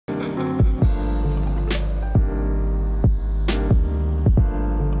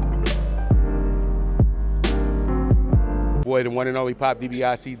boy, the one and only Pop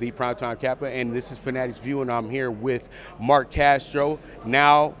DiBiase, the Primetime Kappa, and this is Fanatics View, and I'm here with Marc Castro.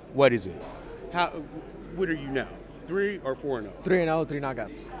 Now, what is it? What are you now? 3 or 4-0? 3-0, 3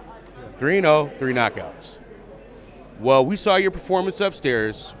 knockouts. 3-0, 3 knockouts. Well, we saw your performance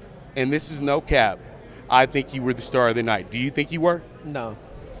upstairs, and this is no cap. I think you were the star of the night. Do you think you were? No,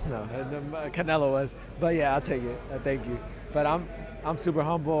 Canelo was, but yeah, I'll take it. Thank you. But I'm super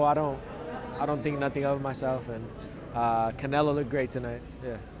humble. I don't think nothing of myself, and Canelo looked great tonight.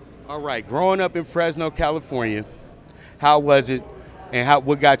 Yeah. All right, growing up in Fresno, California, how was it, and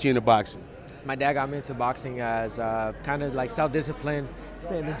what got you into boxing? My dad got me into boxing as kind of like self-discipline,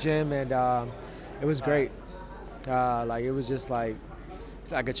 stay in the gym, and it was great. Like it was just like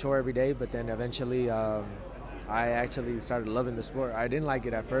it's like a chore every day, but then eventually I actually started loving the sport. I didn't like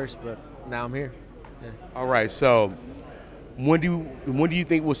it at first, but now I'm here. Yeah. All right, so when do you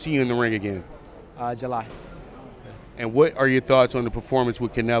think we'll see you in the ring again? July. And what are your thoughts on the performance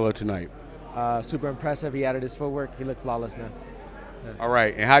with Canelo tonight? Super impressive. He added his footwork. He looked flawless now. Yeah. All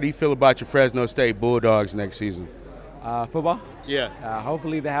right, and how do you feel about your Fresno State Bulldogs next season? Football? Yeah.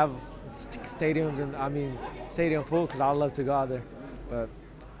 Hopefully they have stadiums, and stadium full, because I'd love to go out there. But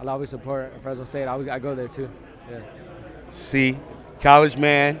I'll always support Fresno State. I go there too. Yeah. See, college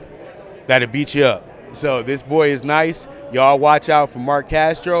man, that'll beat you up. So this boy is nice. Y'all watch out for Marc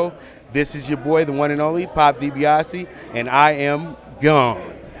Castro. This is your boy, the one and only Pop DiBiase, and I am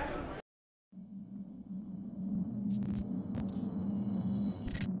gone.